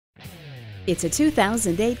It's a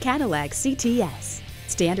 2008 Cadillac CTS.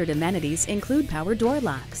 Standard amenities include power door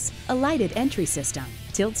locks, a lighted entry system,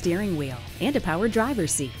 tilt steering wheel, and a power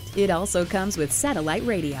driver's seat. It also comes with satellite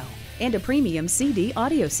radio and a premium CD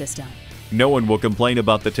audio system. No one will complain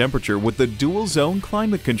about the temperature with the dual-zone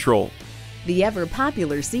climate control. The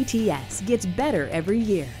ever-popular CTS gets better every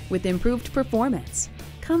year with improved performance,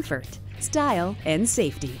 comfort, style, and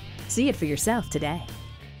safety. See it for yourself today.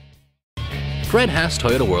 Fred Haas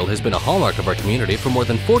Toyota World has been a hallmark of our community for more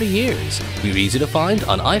than 40 years. We're easy to find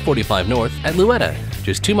on I-45 North at Louetta,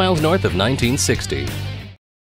 just 2 miles north of 1960.